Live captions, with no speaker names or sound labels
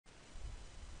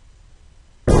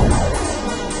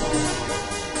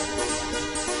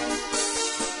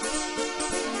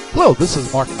Hello, this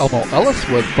is Mark Elmo Ellis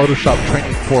with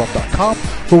PhotoshopTrainingForum.com,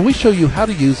 where we show you how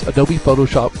to use Adobe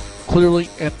Photoshop clearly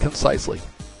and concisely.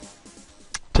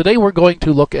 Today we're going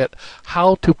to look at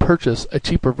how to purchase a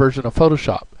cheaper version of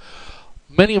Photoshop.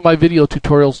 Many of my video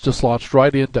tutorials just launched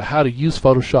right into how to use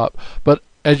Photoshop, but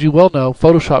as you well know,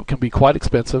 Photoshop can be quite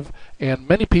expensive, and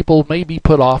many people may be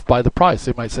put off by the price.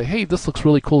 They might say, hey, this looks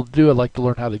really cool to do, I'd like to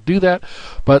learn how to do that,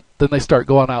 but then they start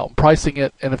going out and pricing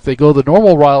it, and if they go the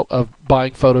normal route of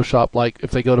buying Photoshop, like if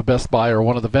they go to Best Buy or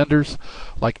one of the vendors,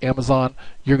 like Amazon,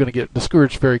 you're going to get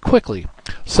discouraged very quickly.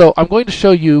 So I'm going to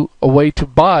show you a way to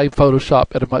buy Photoshop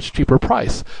at a much cheaper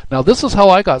price. Now this is how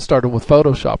I got started with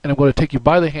Photoshop, and I'm going to take you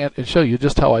by the hand and show you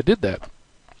just how I did that.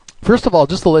 First of all,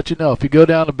 just to let you know, if you go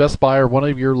down to Best Buy or one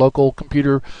of your local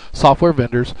computer software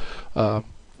vendors,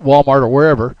 Walmart or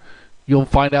wherever, you'll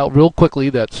find out real quickly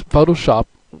that Photoshop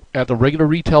at the regular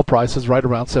retail price is right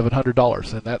around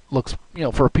 $700. And that looks,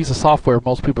 for a piece of software,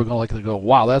 most people are going to go,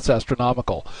 wow, that's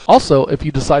astronomical. Also, if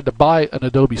you decide to buy an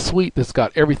Adobe suite that's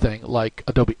got everything like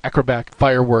Adobe Acrobat,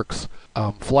 Fireworks,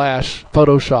 Flash,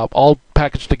 Photoshop, all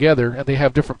packaged together, and they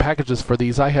have different packages for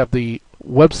these. I have the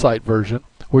website version,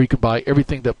 where you can buy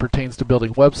everything that pertains to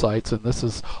building websites, and this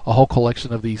is a whole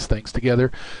collection of these things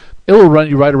together. It will run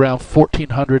you right around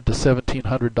 $1,400 to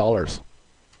 $1,700.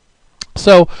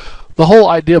 So the whole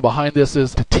idea behind this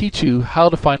is to teach you how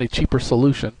to find a cheaper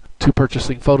solution to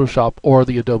purchasing Photoshop or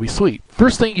the Adobe Suite.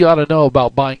 First thing you ought to know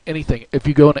about buying anything, if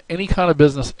you go into any kind of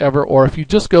business ever, or if you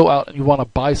just go out and you want to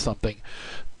buy something,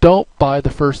 don't buy the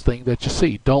first thing that you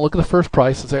see. Don't look at the first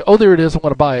price and say, oh, there it is, I'm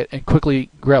going to buy it, and quickly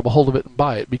grab a hold of it and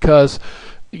buy it, because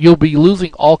you'll be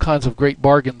losing all kinds of great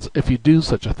bargains if you do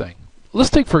such a thing. Let's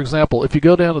take, for example, if you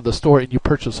go down to the store and you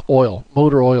purchase oil,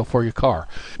 motor oil for your car.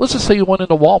 Let's just say you went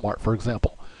into Walmart, for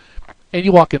example, and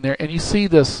you walk in there and you see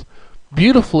this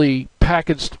beautifully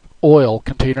packaged oil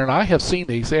container, and I have seen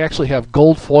these. They actually have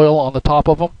gold foil on the top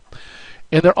of them,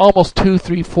 and they're almost 2,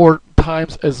 3, 4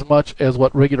 times as much as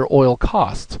what regular oil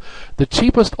costs. The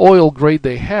cheapest oil grade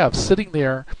they have sitting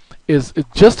there is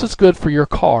just as good for your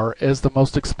car as the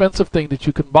most expensive thing that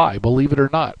you can buy, believe it or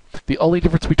not. The only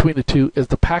difference between the two is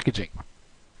the packaging.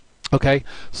 Okay,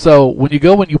 so when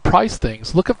you price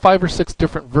things, look at 5 or 6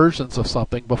 different versions of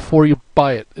something before you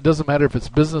buy it. It doesn't matter if it's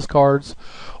business cards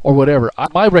or whatever.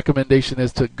 My recommendation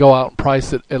is to go out and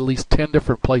price it at least 10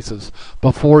 different places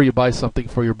before you buy something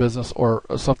for your business or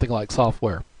something like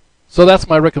software. So that's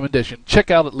my recommendation. Check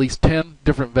out at least 10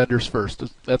 different vendors first.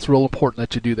 That's real important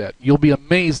that you do that. You'll be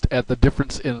amazed at the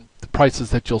difference in the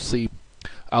prices that you'll see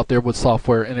out there with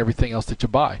software and everything else that you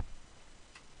buy.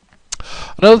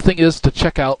 Another thing is to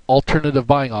check out alternative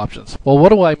buying options. Well, what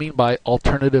do I mean by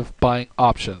alternative buying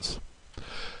options?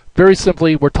 Very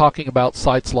simply, we're talking about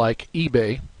sites like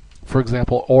eBay, for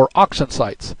example, or auction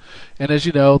sites. And as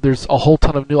you know, there's a whole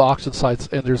ton of new auction sites,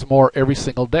 and there's more every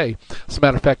single day. As a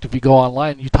matter of fact, if you go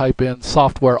online, you type in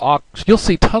software auction, you'll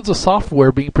see tons of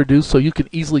software being produced, so you can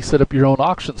easily set up your own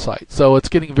auction site. So it's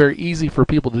getting very easy for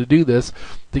people to do this.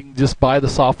 You can just buy the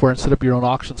software and set up your own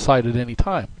auction site at any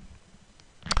time.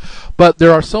 But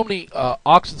there are so many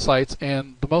auction sites,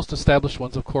 and the most established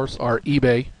ones, of course, are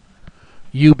eBay,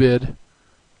 Ubid,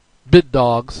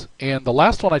 BidDogs, and the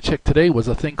last one I checked today was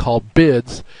a thing called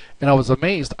Bids, and I was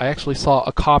amazed. I actually saw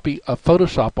a copy of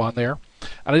Photoshop on there,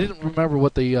 and I didn't remember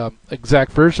what the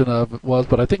exact version of it was,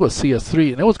 but I think it was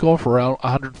CS3, and it was going for around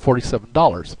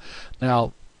 $147.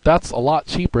 Now, that's a lot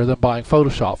cheaper than buying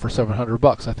Photoshop for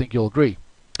 $700. I think you'll agree.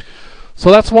 So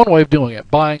that's one way of doing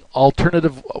it, buying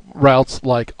alternative routes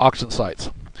like auction sites.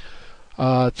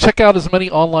 Check out as many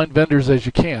online vendors as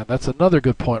you can. That's another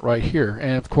good point right here.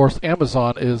 And of course,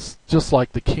 Amazon is just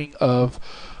like the king of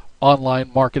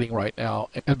online marketing right now,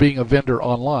 and being a vendor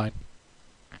online.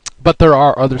 But there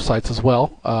are other sites as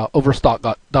well.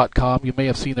 Overstock.com, you may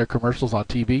have seen their commercials on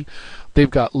TV. They've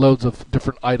got loads of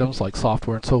different items like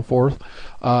software and so forth.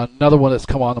 Another one that's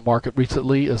come on the market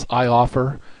recently is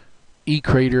iOffer,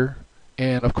 eCrater,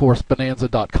 and of course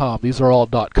Bonanza.com. These are all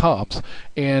 .coms,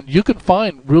 and you can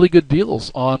find really good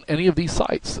deals on any of these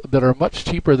sites that are much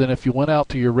cheaper than if you went out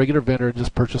to your regular vendor and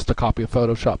just purchased a copy of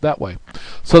Photoshop that way.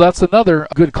 So that's another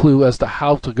good clue as to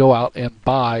how to go out and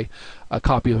buy a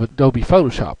copy of Adobe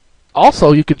Photoshop.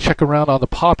 Also, you can check around on the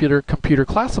popular computer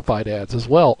classified ads as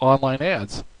well, online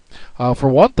ads. For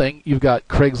one thing, you've got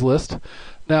Craigslist.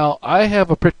 Now, I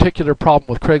have a particular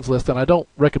problem with Craigslist, and I don't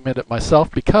recommend it myself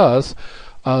because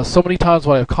So many times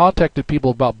when I've contacted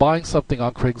people about buying something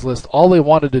on Craigslist, all they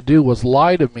wanted to do was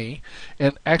lie to me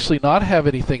and actually not have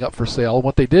anything up for sale. And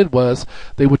what they did was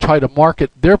they would try to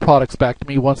market their products back to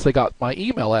me once they got my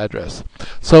email address.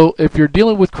 So if you're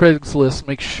dealing with Craigslist,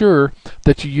 make sure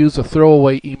that you use a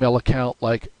throwaway email account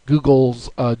like Google's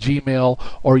Gmail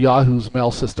or Yahoo's mail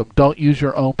system. Don't use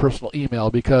your own personal email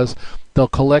because they'll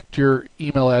collect your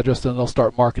email address and they'll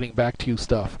start marketing back to you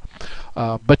stuff.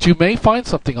 But you may find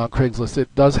something on Craigslist.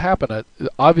 It does happen.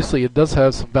 Obviously, it does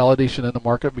have some validation in the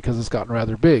market because it's gotten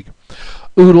rather big.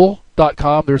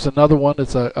 Oodle.com, there's another one.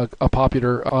 It's a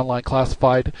popular online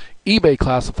classified. eBay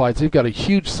Classifieds, they've got a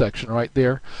huge section right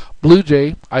there.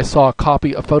 BlueJay, I saw a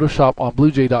copy of Photoshop on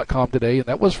BlueJay.com today, and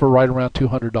that was for right around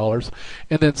 $200.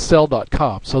 And then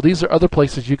Sell.com. So these are other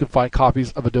places you can find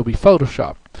copies of Adobe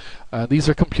Photoshop. These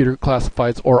are computer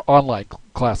classifieds or online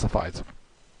classifieds.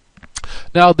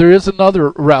 Now, there is another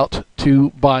route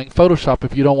to buying Photoshop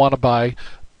if you don't want to buy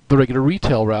the regular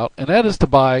retail route, and that is to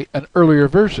buy an earlier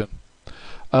version.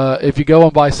 If you go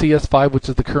and buy CS5, which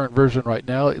is the current version right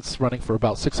now, it's running for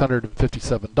about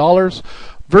 $657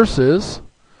 versus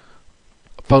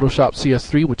Photoshop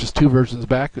CS3, which is 2 versions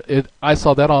back. I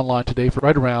saw that online today for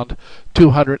right around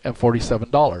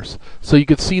 $247. So you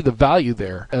can see the value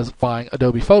there as buying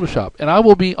Adobe Photoshop. And I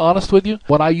will be honest with you,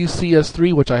 when I use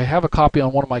CS3, which I have a copy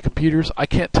on one of my computers, I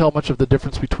can't tell much of the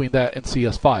difference between that and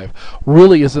CS5.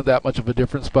 Really isn't that much of a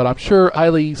difference, but I'm sure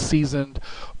highly seasoned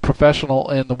professional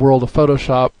in the world of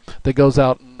Photoshop that goes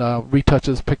out and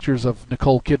retouches pictures of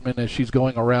Nicole Kidman as she's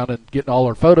going around and getting all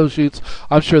her photo shoots,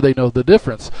 I'm sure they know the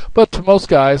difference. But to most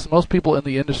guys, most people in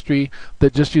the industry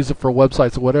that just use it for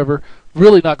websites or whatever,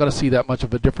 really not going to see that much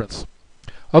of a difference.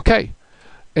 Okay,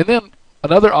 and then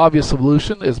another obvious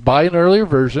solution is buy an earlier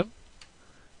version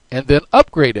and then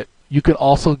upgrade it. You can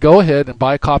also go ahead and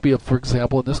buy a copy of, for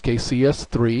example, in this case,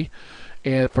 CS3,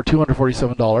 and for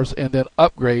 $247, and then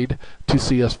upgrade to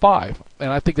CS5. And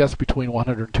I think that's between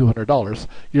 $100 and $200.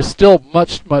 You're still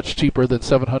much, much cheaper than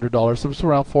 $700. It's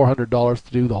around $400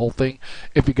 to do the whole thing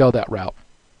if you go that route.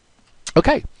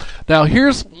 Okay, now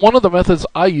here's one of the methods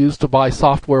I used to buy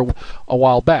software a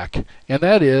while back, and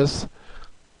that is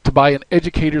to buy an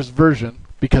educator's version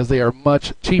because they are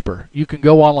much cheaper. You can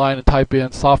go online and type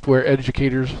in software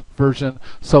educator's version,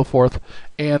 so forth,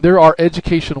 and there are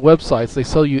education websites. They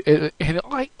sell you, and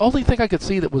the only thing I could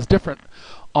see that was different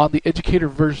on the educator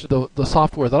version, the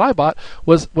software that I bought,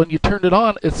 was when you turned it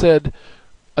on, it said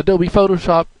Adobe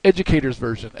Photoshop educator's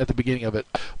version at the beginning of it.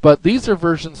 But these are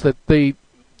versions that they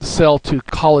sell to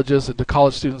colleges and to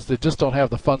college students that just don't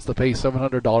have the funds to pay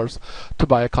 $700 to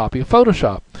buy a copy of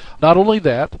Photoshop. Not only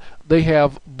that, they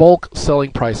have bulk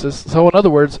selling prices. So in other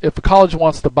words, if a college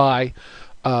wants to buy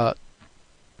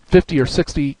 50 or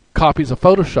 60 copies of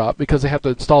Photoshop because they have to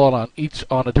install it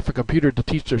on a different computer to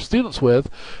teach their students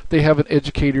with, they have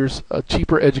a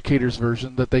cheaper educator's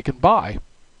version that they can buy.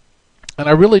 And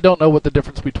I really don't know what the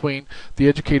difference between the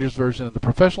educator's version and the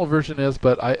professional version is,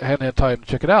 but I hadn't had time to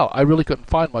check it out. I really couldn't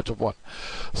find much of one.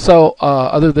 So,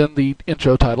 other than the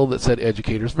intro title that said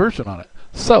educator's version on it.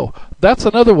 So, that's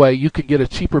another way you can get a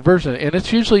cheaper version, and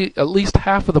it's usually at least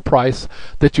half of the price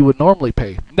that you would normally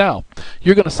pay. Now,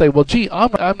 you're going to say, well, gee,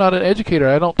 I'm not an educator,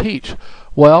 I don't teach.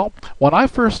 Well, when I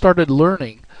first started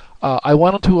learning, I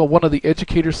went onto one of the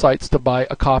educator sites to buy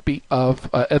a copy of,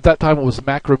 at that time it was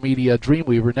Macromedia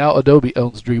Dreamweaver. Now Adobe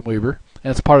owns Dreamweaver,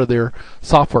 and it's part of their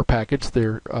software package,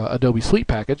 their Adobe Suite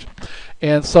package.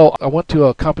 And so I went to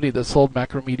a company that sold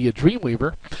Macromedia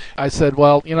Dreamweaver. I said,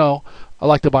 well, you know, I'd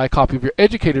like to buy a copy of your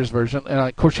educator's version. And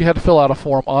of course, you had to fill out a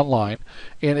form online,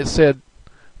 and it said,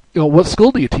 you know, what school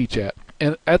do you teach at?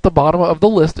 And at the bottom of the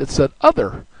list, it said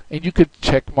Other. And you could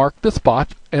check mark this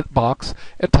box and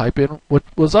type in what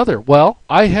was other. Well,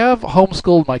 I have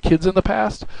homeschooled my kids in the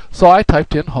past, so I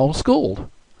typed in homeschooled.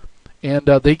 And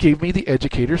they gave me the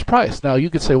educator's price. Now, you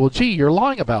could say, well, gee, you're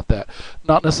lying about that.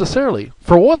 Not necessarily.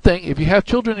 For one thing, if you have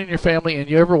children in your family and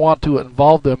you ever want to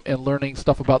involve them in learning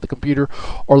stuff about the computer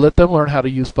or let them learn how to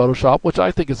use Photoshop, which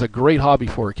I think is a great hobby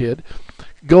for a kid,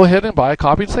 go ahead and buy a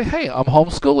copy and say, hey, I'm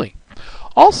homeschooling.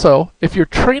 Also, if you're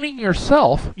training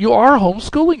yourself, you are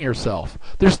homeschooling yourself.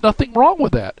 There's nothing wrong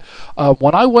with that.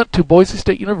 When I went to Boise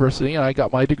State University and I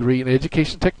got my degree in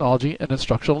education technology and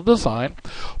instructional design,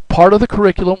 part of the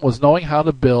curriculum was knowing how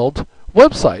to build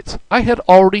websites. I had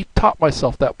already taught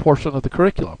myself that portion of the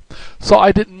curriculum, so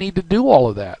I didn't need to do all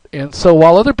of that. And so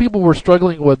while other people were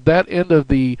struggling with that end of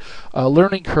the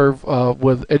learning curve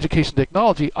with education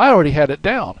technology, I already had it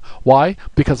down. Why?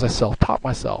 Because I self-taught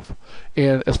myself.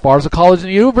 And as far as the college and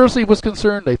the university was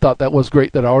concerned, they thought that was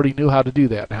great that I already knew how to do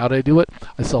that. And how did I do it?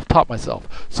 I self-taught myself.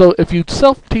 So if you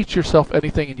self-teach yourself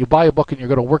anything and you buy a book and you're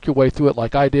going to work your way through it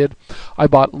like I did, I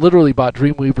literally bought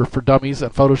Dreamweaver for Dummies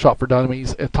and Photoshop for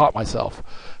Dummies and taught myself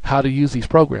how to use these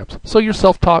programs. So you're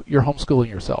self-taught, you're homeschooling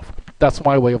yourself. That's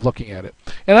my way of looking at it.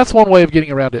 And that's one way of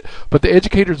getting around it. But the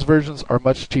educators' versions are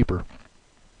much cheaper.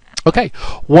 Okay,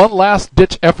 one last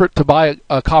ditch effort to buy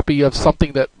a copy of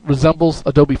something that resembles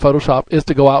Adobe Photoshop is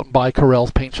to go out and buy Corel's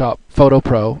Paintshop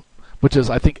Pro, which is,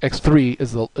 I think, X3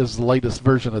 is the latest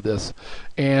version of this.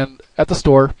 And at the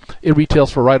store, it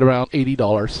retails for right around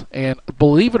 $80. And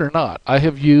believe it or not, I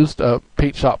have used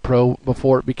Paintshop Pro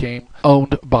before it became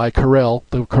owned by Corel,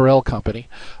 the Corel company.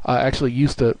 I actually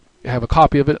used to have a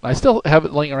copy of it, and I still have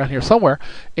it laying around here somewhere,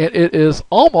 and it is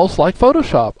almost like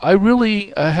Photoshop. I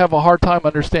really have a hard time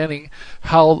understanding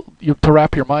how to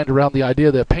wrap your mind around the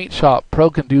idea that Paintshop Pro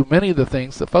can do many of the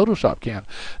things that Photoshop can.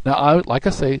 Now, like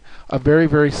I say, a very,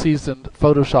 very seasoned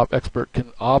Photoshop expert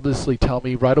can obviously tell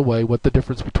me right away what the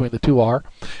difference between the two are,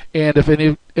 and if at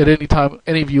any time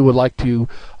any of you would like to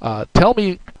tell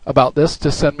me about this,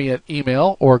 just send me an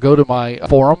email or go to my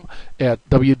forum at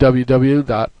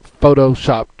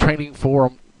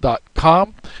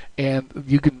www.photoshoptrainingforum.com, and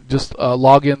you can just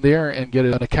log in there and get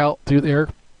an account through there,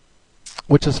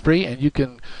 which is free, and you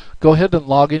can go ahead and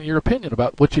log in your opinion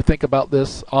about what you think about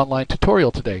this online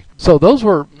tutorial today. So those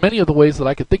were many of the ways that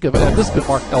I could think of it, and this has been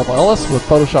Mark Ellis with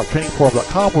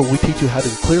PhotoshopTrainingForum.com, where we teach you how to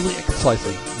clearly and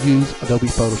concisely use Adobe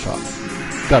Photoshop.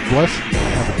 God bless, and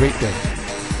have a great day.